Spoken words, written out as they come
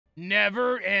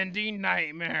Never-ending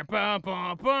nightmare. Bum,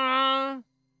 bum, bum.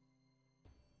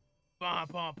 Bum,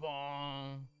 bum,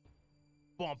 bum.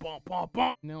 Bum, bum, bum,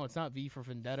 bum. No, it's not V for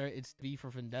Vendetta. It's V for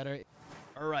Vendetta.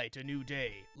 All right, a new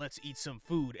day. Let's eat some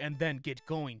food and then get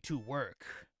going to work.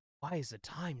 Why is the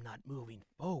time not moving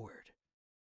forward?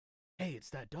 Hey,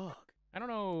 it's that dog. I don't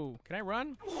know. Can I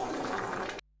run?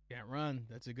 Can't run.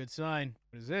 That's a good sign.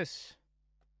 What is this?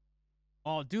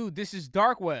 Oh, dude, this is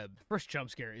dark web. First jump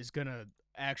scare is gonna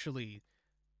actually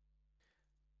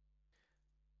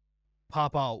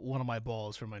pop out one of my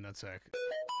balls from my nutsack.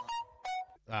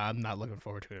 I'm not looking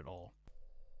forward to it at all.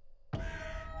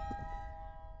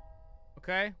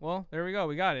 Okay, well, there we go.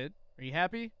 We got it. Are you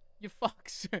happy? You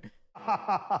fucks.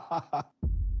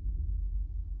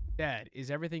 Dad, is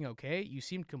everything okay? You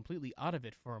seemed completely out of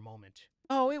it for a moment.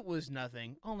 Oh, it was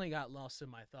nothing. Only got lost in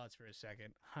my thoughts for a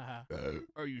second. Haha.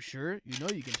 Are you sure? You know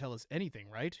you can tell us anything,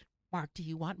 right? Mark, do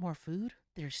you want more food?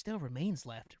 There's still remains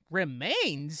left.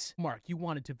 Remains? Mark, you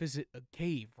wanted to visit a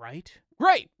cave, right?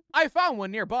 Great! I found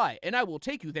one nearby, and I will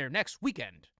take you there next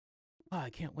weekend. Oh, I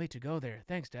can't wait to go there.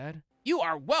 Thanks, Dad. You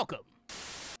are welcome!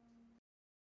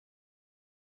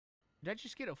 Did I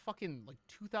just get a fucking, like,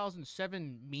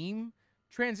 2007 meme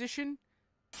transition?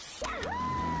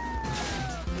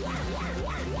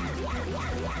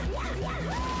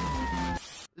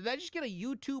 Did I just get a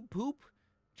YouTube poop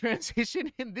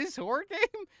transition in this horror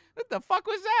game? What the fuck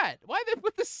was that? Why did they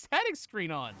put the static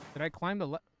screen on? Did I climb the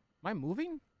Am I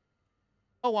moving?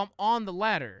 Oh, I'm on the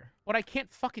ladder. But I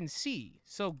can't fucking see.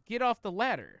 So get off the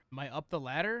ladder. Am I up the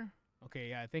ladder? Okay,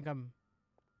 yeah, I think I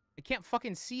can't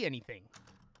fucking see anything.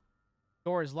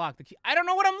 Door is locked. The key. I don't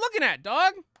know what I'm looking at,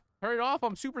 dog. Turn it off.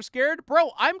 I'm super scared.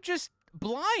 Bro, I'm just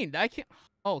blind. I can't.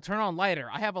 Oh, turn on lighter.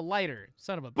 I have a lighter.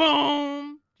 Son of a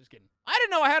boom. Just kidding. I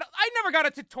didn't know I never got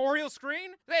a tutorial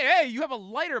screen. Hey, you have a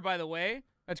lighter, by the way.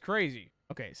 That's crazy.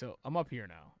 Okay, so I'm up here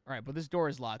now. All right, but this door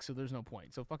is locked, so there's no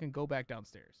point. So fucking go back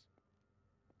downstairs.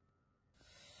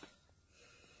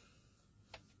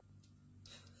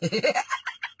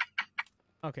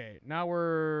 Okay, now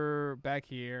we're back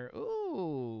here.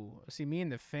 Ooh, see, me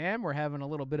and the fam, we're having a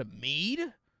little bit of mead.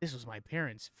 This was my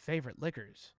parents' favorite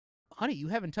liquors. Honey, you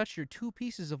haven't touched your 2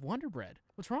 pieces of Wonder Bread.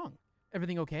 What's wrong?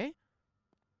 Everything okay?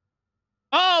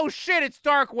 Oh, shit, it's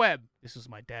dark web. This was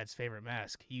my dad's favorite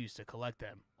mask. He used to collect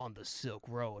them on the Silk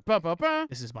Road. Bah, bah, bah.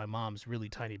 This is my mom's really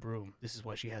tiny broom. This is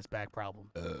why she has back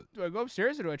problem. Do I go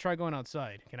upstairs or do I try going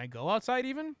outside? Can I go outside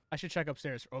even? I should check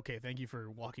upstairs. Okay, thank you for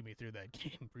walking me through that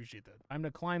game. Appreciate that. I'm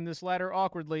gonna climb this ladder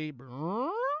awkwardly.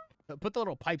 Put the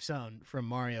little pipe sound from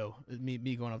Mario.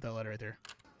 Me going up that ladder right there.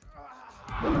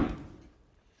 I'm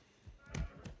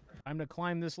gonna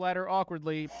climb this ladder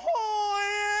awkwardly.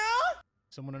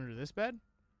 Someone under this bed?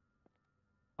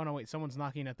 Oh, no, wait. Someone's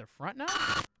knocking at the front now?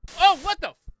 Oh, what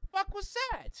the fuck was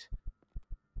that?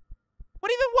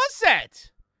 What even was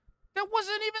that? That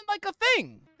wasn't even, like, a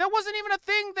thing. That wasn't even a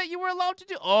thing that you were allowed to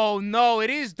do. Oh, no, it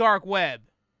is dark web.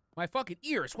 My fucking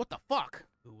ears. What the fuck?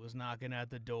 Who was knocking at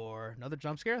the door? Another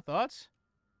jump scare? Thoughts?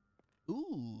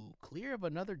 Ooh, clear of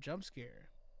another jump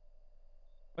scare.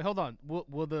 Wait, hold on.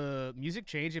 Will the music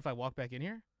change if I walk back in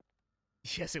here?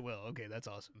 Yes, it will. Okay, that's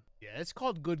awesome. Yeah, it's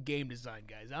called good game design,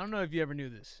 guys. I don't know if you ever knew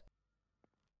this.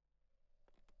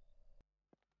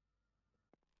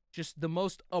 Just the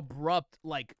most abrupt,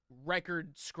 like,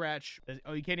 record scratch.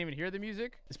 Oh, you can't even hear the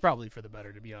music? It's probably for the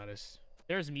better, to be honest.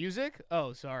 There's music?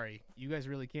 Oh, sorry. You guys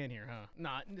really can't hear, huh?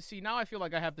 Nah, see, now I feel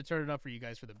like I have to turn it up for you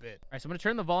guys for the bit. All right, so I'm going to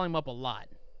turn the volume up a lot.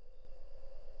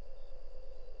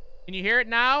 Can you hear it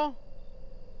now?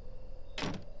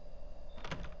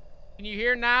 Can you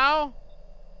hear now?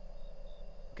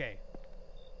 Okay.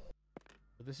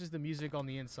 So this is the music on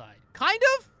the inside. Kind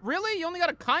of? Really? You only got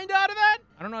a kinda out of that?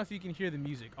 I don't know if you can hear the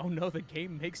music. Oh no, the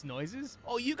game makes noises?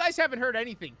 Oh, you guys haven't heard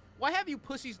anything. Why have you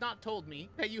pussies not told me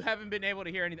that you haven't been able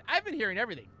to hear anything? I've been hearing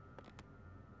everything.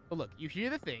 But look, you hear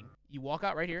the thing. You walk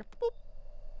out right here. Boop.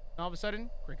 And all of a sudden,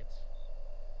 crickets.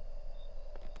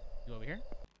 You over here?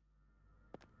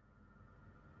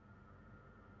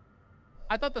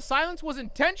 I thought the silence was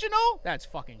intentional? That's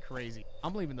fucking crazy.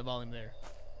 I'm leaving the volume there.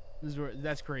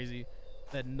 That's crazy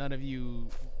that none of you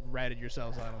ratted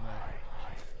yourselves out on that.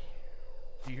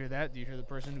 Do you hear that? Do you hear the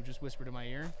person who just whispered in my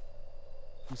ear?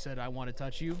 Who said, I want to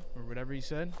touch you? Or whatever he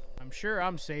said? I'm sure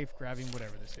I'm safe grabbing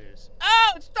whatever this is.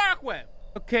 Oh, it's dark web!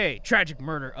 Okay, tragic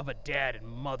murder of a dad and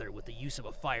mother with the use of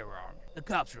a firearm. The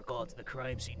cops were called to the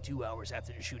crime scene 2 hours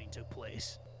after the shooting took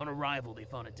place. On arrival, they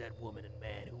found a dead woman and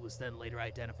man who was then later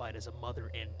identified as a mother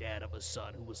and dad of a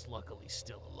son who was luckily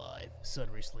still alive. The son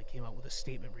recently came out with a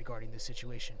statement regarding this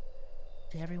situation.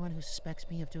 To everyone who suspects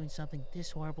me of doing something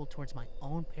this horrible towards my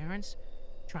own parents,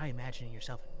 Try imagining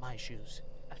yourself in my shoes.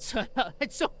 That's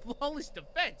so flawless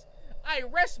defense. I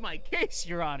rest my case,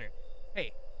 Your Honor.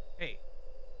 Hey,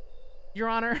 Your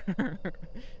Honor. Why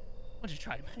don't you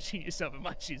try imagining yourself in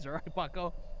my shoes, all right,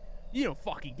 bucko? You don't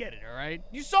fucking get it, all right?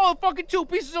 You saw the fucking 2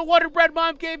 pieces of Wonder Bread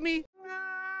Mom gave me?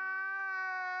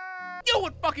 You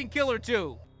would fucking kill her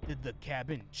too. Did the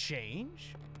cabin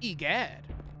change? Egad.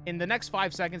 In the next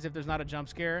 5 seconds, if there's not a jump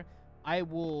scare, I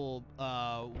will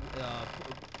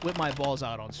whip my balls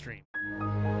out on stream.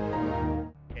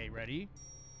 Okay, ready?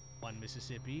 1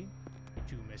 Mississippi,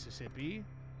 2 Mississippi,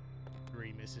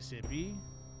 3 Mississippi,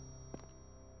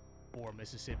 4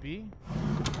 Mississippi.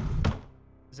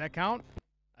 Does that count?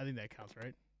 I think that counts,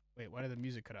 right? Wait, why did the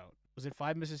music cut out? Was it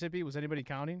 5 Mississippi? Was anybody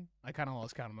counting? I kind of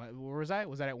lost count. Where was I?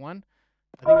 Was that at 1?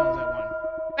 I think I was at 1.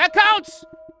 That counts!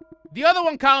 The other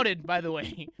one counted, by the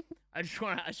way. I just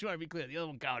want to be clear. The other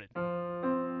one counted.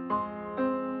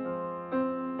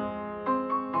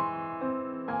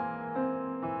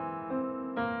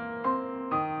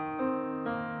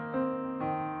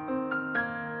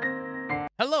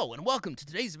 Hello and welcome to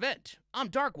today's event. I'm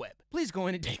Dark Web. Please go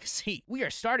in and take a seat. We are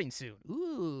starting soon.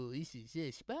 Ooh, this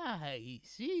is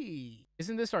spicy.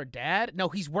 Isn't this our dad? No,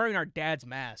 he's wearing our dad's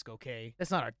mask, okay?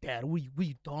 That's not our dad.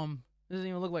 We dumb. Doesn't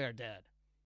even look like our dad.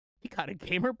 He got a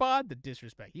gamer bod? The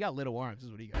disrespect. He got little arms. This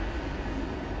is what he got.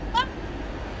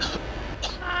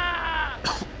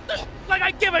 Like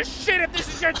I give a shit if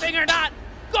this is your thing or not.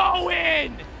 Go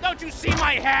in! Don't you see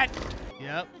my hat?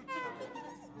 Yep.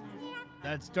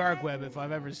 That's Dark Web if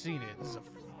I've ever seen it. This is a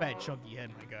fat, chunky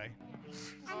head, my guy.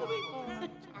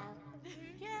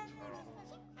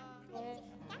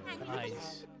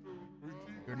 Guys,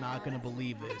 you're not gonna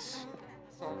believe this.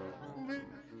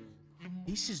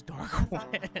 This is Dark Web.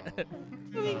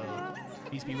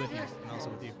 Peace be with you, and also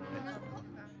with you.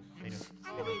 Hey,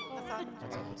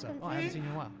 what's up? Oh, I haven't seen you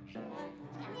in a while.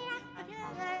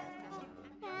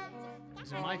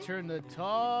 Is it my turn to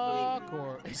talk,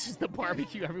 or is this the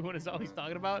barbecue everyone is always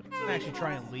talking about? I'm gonna actually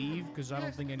try and leave, because I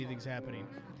don't think anything's happening.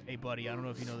 Hey, buddy, I don't know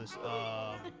if you know this.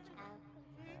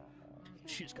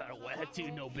 She's got a wet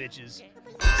attitude, no bitches.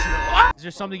 Is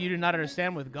there something you do not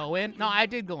understand with go in? No, I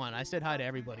did go in. I said hi to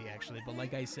everybody, actually, but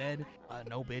like I said,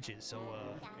 no bitches, so,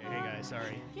 hey guys,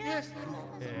 sorry. Yes.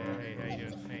 Hey, how you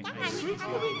doing? Hey, nice with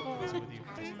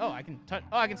you. Oh, I can touch,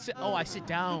 oh, I can sit, oh, I sit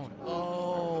down.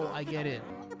 Oh, I get it.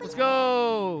 Let's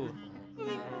go!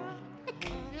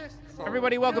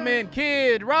 Everybody welcome in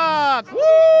Kid Rock!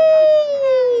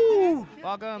 Woo!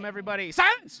 Welcome, everybody.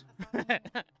 Silence!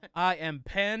 I am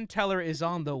Penn. Teller is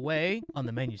on the way. On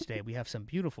the menu today, we have some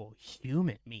beautiful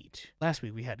human meat. Last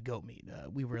week, we had goat meat.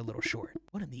 We were a little short.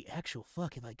 What in the actual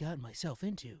fuck have I gotten myself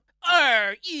into?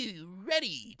 Are you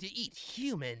ready to eat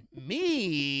human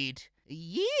meat?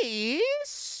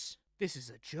 Yes! This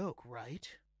is a joke, right?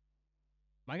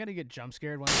 Am I gonna get jump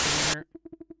scared when I'm sitting here?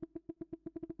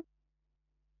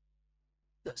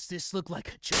 Does this look like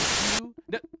a joke to you?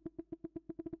 No.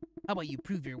 How about you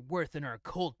prove your worth in our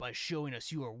cult by showing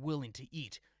us you are willing to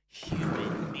eat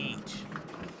human meat?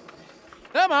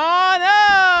 Come on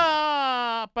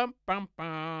up! Bum, bum,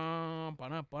 bum,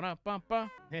 ba, ba, ba,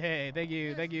 ba. Hey, thank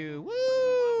you.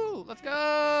 Woo! Let's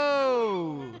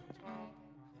go!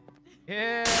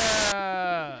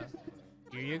 Yeah!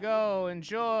 Here you go,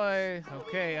 enjoy.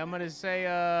 Okay, I'm gonna say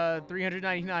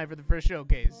 $399 for the first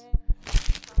showcase.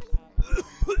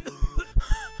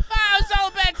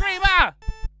 Oh, bad dream! Ah!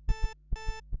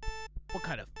 What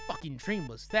kind of fucking dream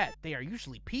was that? They are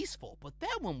usually peaceful, but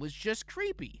that one was just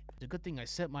creepy. It's a good thing I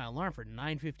set my alarm for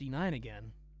 9:59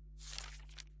 again.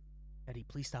 Daddy,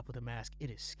 please stop with the mask.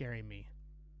 It is scaring me.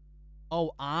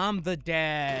 Oh, I'm the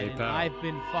dad. Hey, and I've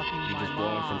been fucking my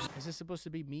mom. Is this supposed to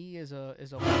be me as a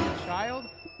child?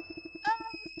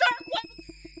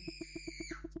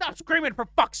 Stop screaming, for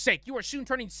fuck's sake! You are soon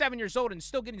turning 7 years old and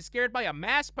still getting scared by a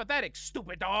mask? Pathetic,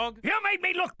 stupid dog! You made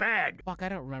me look bad! Fuck, I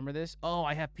don't remember this. Oh,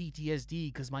 I have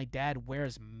PTSD because my dad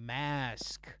wears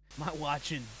mask. Am I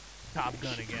watching Top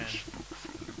Gun again?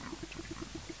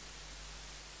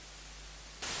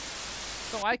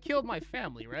 So I killed my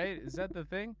family, right? Is that the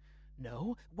thing?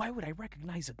 No? Why would I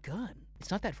recognize a gun?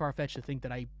 It's not that far-fetched to think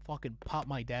that I fucking popped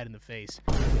my dad in the face.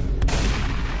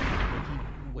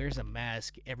 He wears a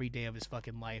mask every day of his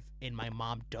fucking life, and my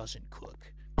mom doesn't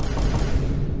cook. I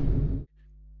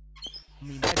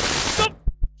mean, that's... Oh!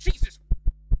 Jesus!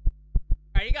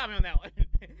 Alright, you got me on that one.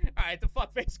 Alright, the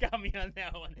fuckface got me on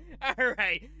that one.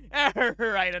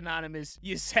 Alright, Anonymous.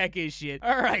 You sack of shit.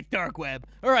 Alright, Dark Web.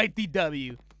 Alright,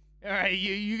 DW. Alright,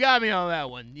 you got me on that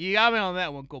one. You got me on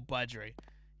that one, compadre.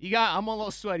 I'm a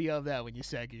little sweaty of that one, you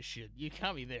sack of shit. You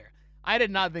got me there. I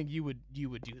did not think you would do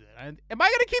that. Am I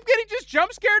gonna keep getting just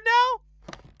jump scared now?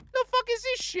 The fuck is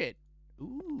this shit?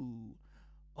 Ooh.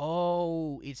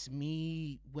 Oh, it's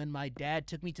me when my dad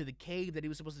took me to the cave that he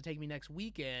was supposed to take me next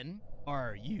weekend.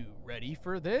 Are you ready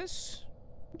for this?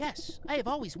 Yes, I have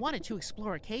always wanted to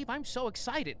explore a cave. I'm so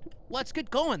excited. Let's get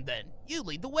going then. You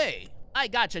lead the way. I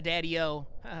gotcha, Daddy-O.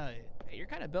 Hey, you're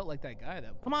kind of built like that guy,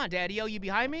 though. Come on, Daddy-O, you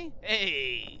behind me?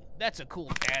 Hey, that's a cool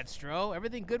dad, Stro.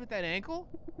 Everything good with that ankle?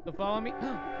 So follow me?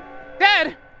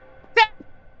 Dad! Dad!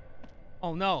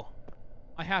 Oh, no.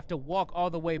 I have to walk all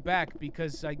the way back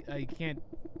because I can't...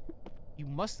 You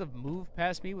must have moved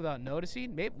past me without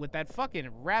noticing? Maybe with that fucking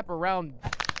wrap-around,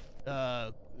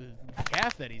 calf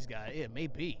that he's got. It may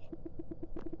be.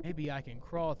 Maybe I can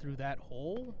crawl through that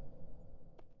hole?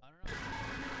 I don't know.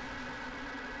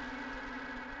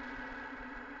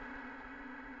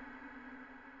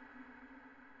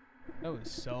 That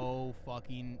was so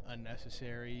fucking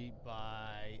unnecessary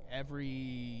by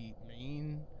every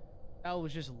mean. That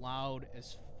was just loud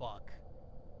as fuck.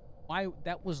 Why?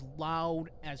 That was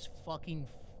loud as fucking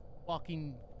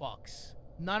fucks.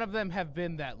 None of them have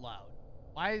been that loud.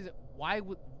 Why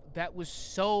would that was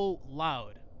so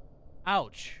loud?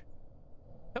 Ouch.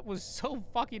 That was so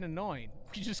fucking annoying.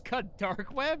 You just got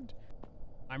dark webbed?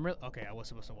 Okay, I was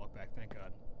supposed to walk back, thank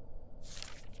God.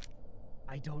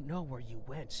 I don't know where you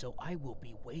went, so I will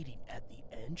be waiting at the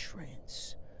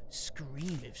entrance.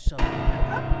 Scream if something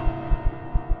happens.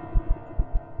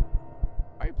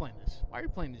 Why are you playing this? Why are you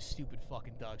playing this stupid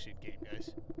fucking dog shit game, guys?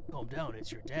 Calm down,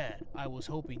 it's your dad. I was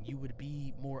hoping you would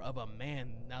be more of a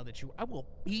man now that you... I will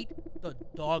beat the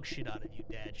dog shit out of you,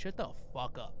 Dad. Shut the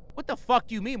fuck up. What the fuck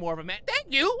do you mean more of a man? Thank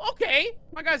you! Okay!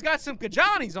 My guy's got some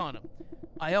kajanis on him.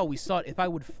 I always thought if I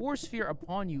would force fear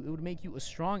upon you, it would make you a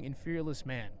strong and fearless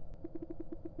man.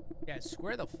 Yeah,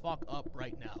 square the fuck up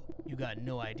right now. You got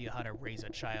no idea how to raise a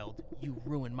child. You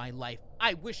ruined my life.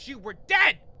 I wish you were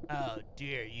dead! How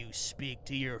dare you speak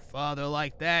to your father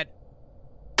like that?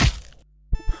 Did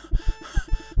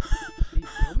he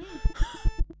kill me?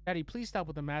 Daddy, please stop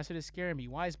with the mask. It is scaring me.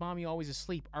 Why is mommy always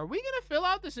asleep? Are we gonna fill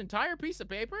out this entire piece of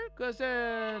paper? Cause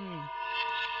then...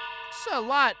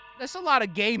 That's a lot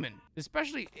of gaming.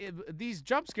 Especially if these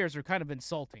jump scares are kind of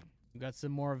insulting. We got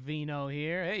some more vino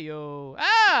here. Hey, yo.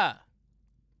 Ah!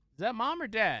 Is that mom or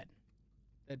dad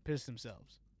that pissed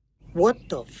themselves? What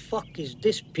the fuck is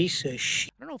this piece of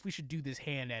shit? I don't know if we should do this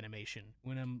hand animation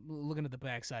when I'm looking at the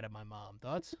backside of my mom.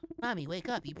 Thoughts? Mommy, wake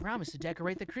up. You promised to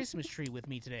decorate the Christmas tree with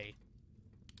me today.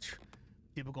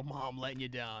 Typical mom letting you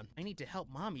down. I need to help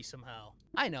mommy somehow.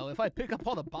 I know, if I pick up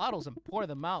all the bottles and pour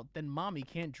them out, then mommy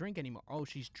can't drink anymore. Oh,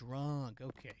 she's drunk.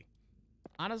 Okay.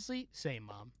 Honestly, same,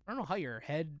 Mom. I don't know how your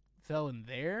head fell in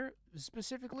there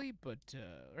specifically, but,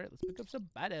 alright, let's pick up some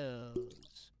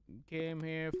bottles. Came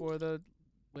here for the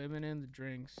women and the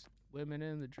drinks. Women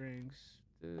and the drinks.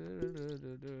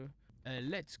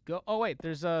 Let's go. Oh, wait,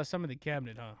 there's, some in the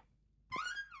cabinet, huh?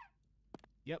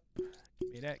 Yep.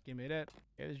 Give me that, give me that.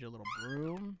 Here's your little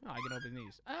broom. Oh, I can open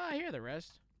these. Ah, I hear the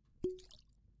rest.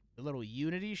 The little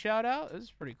Unity shout out. This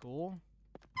is pretty cool.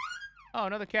 Oh,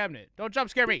 another cabinet. Don't jump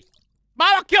scare me. Mom,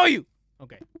 I'll kill you.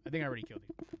 Okay, I think I already killed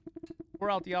you. Pour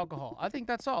out the alcohol. I think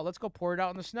that's all. Let's go pour it out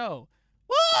in the snow.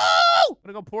 Woo! I'm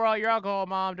gonna go pour out your alcohol,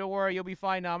 Mom. Don't worry, you'll be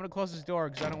fine now. I'm gonna close this door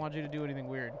because I don't want you to do anything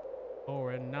weird.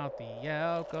 Pouring out the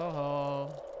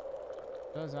alcohol.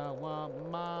 Cause I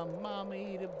want my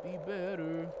mommy to be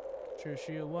better. Sure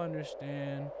she'll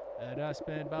understand that I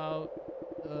spent about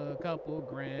a couple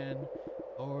grand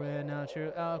pouring out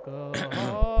your alcohol.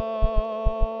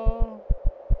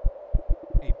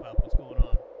 Hey, Pop, what's going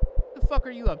on? What the fuck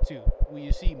are you up to? Well,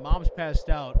 you see, Mom's passed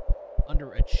out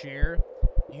under a chair.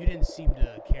 You didn't seem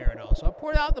to care at all. So I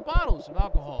poured out the bottles of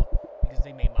alcohol because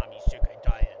they made Mommy sick and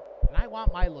dying. And I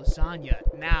want my lasagna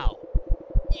now.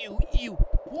 You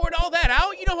poured all that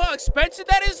out? You know how expensive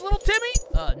that is, little Timmy?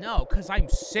 No, because I'm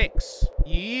 6.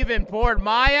 You even poured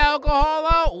my alcohol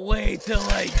out? Wait till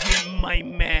I get my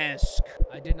mask.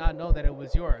 I did not know that it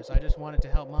was yours. I just wanted to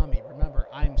help Mommy. Remember,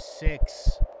 I'm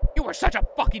 6. You were such a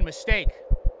fucking mistake.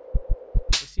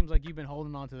 It seems like you've been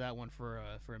holding on to that one for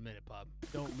a minute, Pop.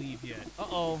 Don't leave yet.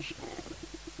 Uh-oh.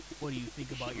 What do you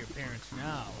think about your parents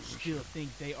now? Still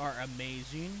think they are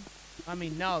amazing? I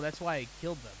mean, no, that's why I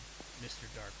killed them. Mr.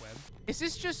 Darkweb. Is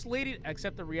this just leading,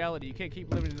 except the reality, you can't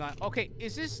keep living in that. Okay,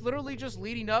 is this literally just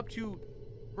leading up to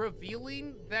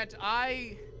revealing that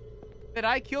I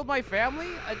killed my family?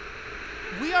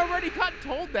 We already got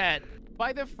told that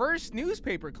by the first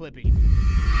newspaper clipping.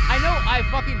 I know I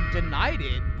fucking denied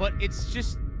it, but it's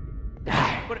just,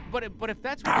 but if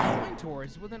that's what we're going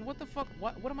towards, well then what the fuck,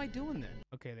 what am I doing then?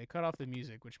 Okay, they cut off the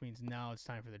music, which means now it's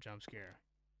time for the jump scare.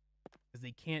 because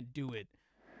they can't do it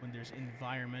when there's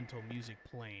environmental music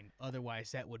playing.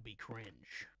 Otherwise, that would be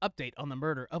cringe. Update on the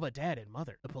murder of a dad and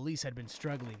mother. The police had been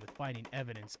struggling with finding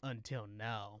evidence until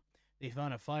now. They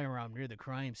found a firearm near the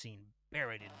crime scene,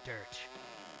 buried in dirt.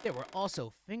 There were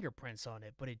also fingerprints on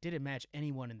it, but it didn't match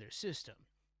anyone in their system.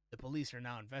 The police are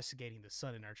now investigating the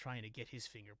son and are trying to get his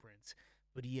fingerprints,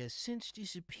 but he has since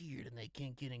disappeared and they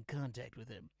can't get in contact with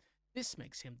him. This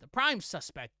makes him the prime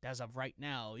suspect as of right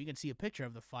now. You can see a picture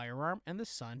of the firearm and the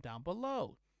son down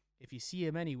below. If you see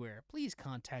him anywhere, please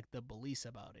contact the police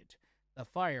about it. The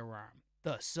firearm,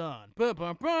 the son. They're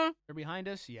behind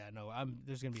us? Yeah, no,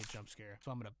 there's going to be a jump scare.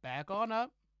 So I'm going to back on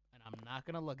up, and I'm not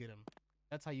going to look at him.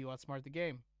 That's how you outsmart the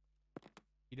game.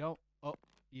 You don't look.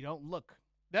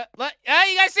 You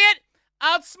guys see it?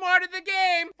 Outsmarted the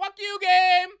game. Fuck you,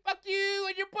 game. Fuck you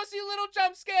and your pussy little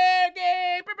jump scare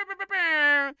game.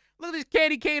 Look at these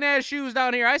candy cane ass shoes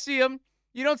down here. I see them.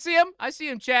 You don't see them? I see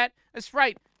them, chat. That's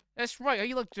right. That's right. Oh,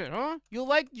 you look good, huh? You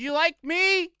like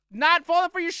me not falling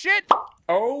for your shit?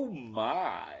 Oh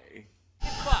my.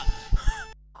 Fuck.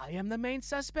 I am the main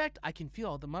suspect. I can feel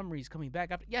all the memories coming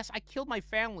back up. Yes, I killed my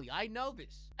family. I know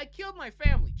this. I killed my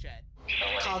family, chat.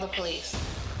 Call the police.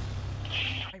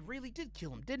 I really did kill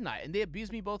him, didn't I? And they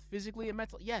abused me both physically and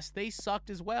mentally. Yes, they sucked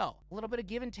as well. A little bit of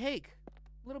give and take.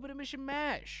 A little bit of mish and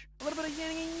mash. A little bit of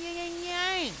yang, yang, yang,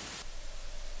 yang.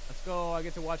 Let's go. I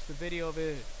get to watch the video of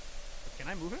it. Can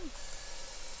I move him?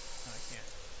 No, I can't.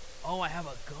 Oh, I have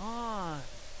a gun.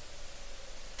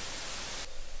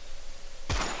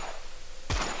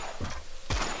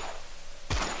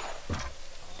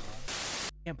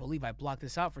 Can't believe I blocked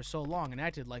this out for so long and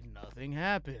acted like nothing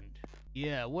happened.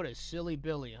 Yeah, what a silly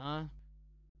Billy, huh?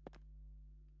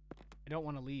 I don't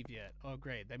want to leave yet. Oh,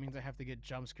 great. That means I have to get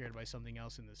jump scared by something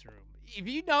else in this room. If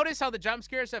you notice how the jump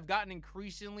scares have gotten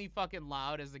increasingly fucking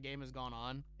loud as the game has gone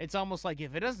on, it's almost like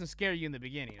if it doesn't scare you in the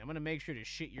beginning, I'm going to make sure to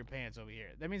shit your pants over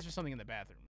here. That means there's something in the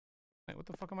bathroom. Wait, what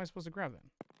the fuck am I supposed to grab then?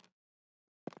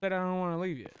 Said I don't want to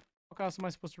leave yet. What else am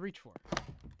I supposed to reach for?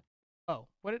 Oh,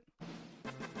 what did I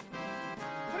do?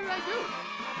 What did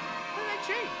I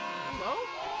change? Hello?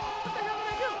 What the hell did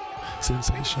I do?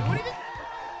 Sensational.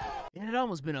 It had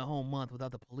almost been a whole month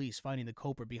without the police finding the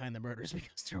culprit behind the murders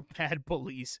because they're bad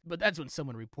police. But that's when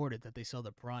someone reported that they saw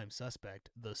the prime suspect,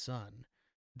 the son.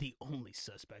 The only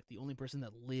suspect, the only person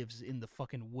that lives in the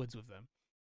fucking woods with them.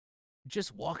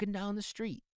 Just walking down the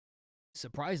street.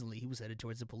 Surprisingly, he was headed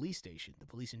towards the police station. The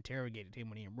police interrogated him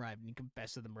when he arrived and he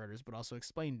confessed to the murders, but also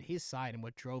explained his side and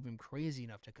what drove him crazy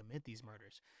enough to commit these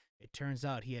murders. It turns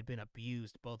out he had been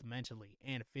abused both mentally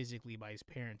and physically by his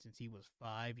parents since he was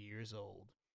 5 years old.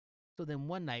 So then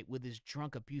one night, with his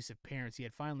drunk, abusive parents, he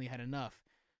had finally had enough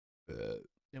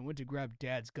and went to grab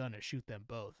Dad's gun to shoot them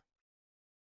both.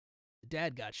 The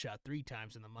dad got shot 3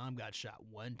 times and the mom got shot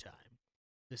 1 time.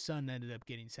 The son ended up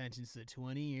getting sentenced to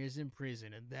 20 years in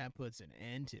prison, and that puts an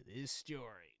end to this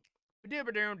story.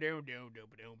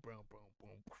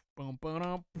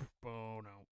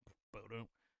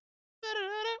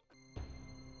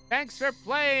 Thanks for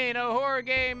playing a horror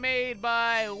game made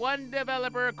by one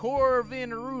developer,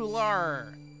 Corvin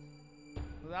Rular.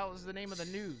 That was the name of the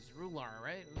news. Rular,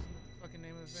 right? Wasn't that the fucking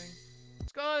name of the thing?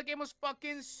 Let's go. The game was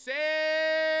fucking sick.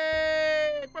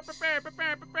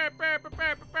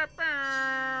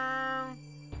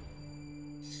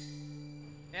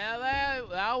 Yeah,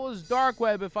 that was Dark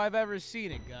Web if I've ever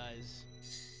seen it, guys.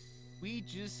 We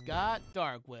just got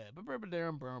Dark Web.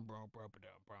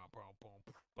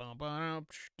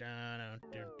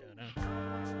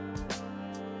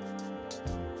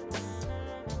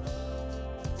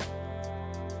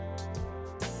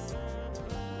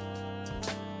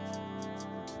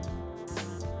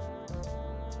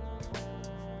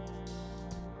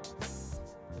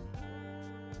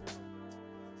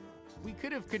 We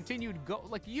could have continued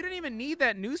like you didn't even need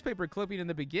that newspaper clipping in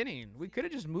the beginning. We could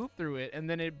have just moved through it and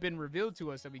then it'd been revealed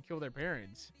to us that we killed our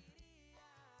parents.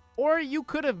 Or you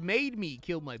could have made me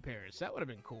kill my parents. That would have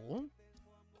been cool.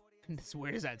 As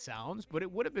weird as that sounds, but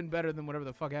it would have been better than whatever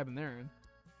the fuck happened there.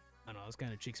 I don't know, it's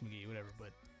kind of Cheeks McGee, whatever,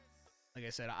 but like I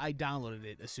said, I downloaded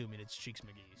it assuming it's Cheeks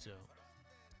McGee, so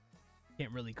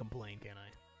can't really complain, can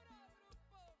I?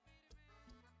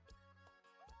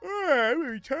 Alright, I'm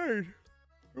very tired.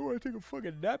 I want to take a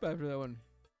fucking nap after that one.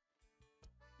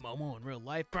 Momo in real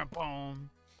life. I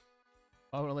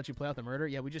want to let you play out the murder?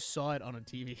 Yeah, we just saw it on a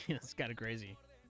TV. It's kind of crazy.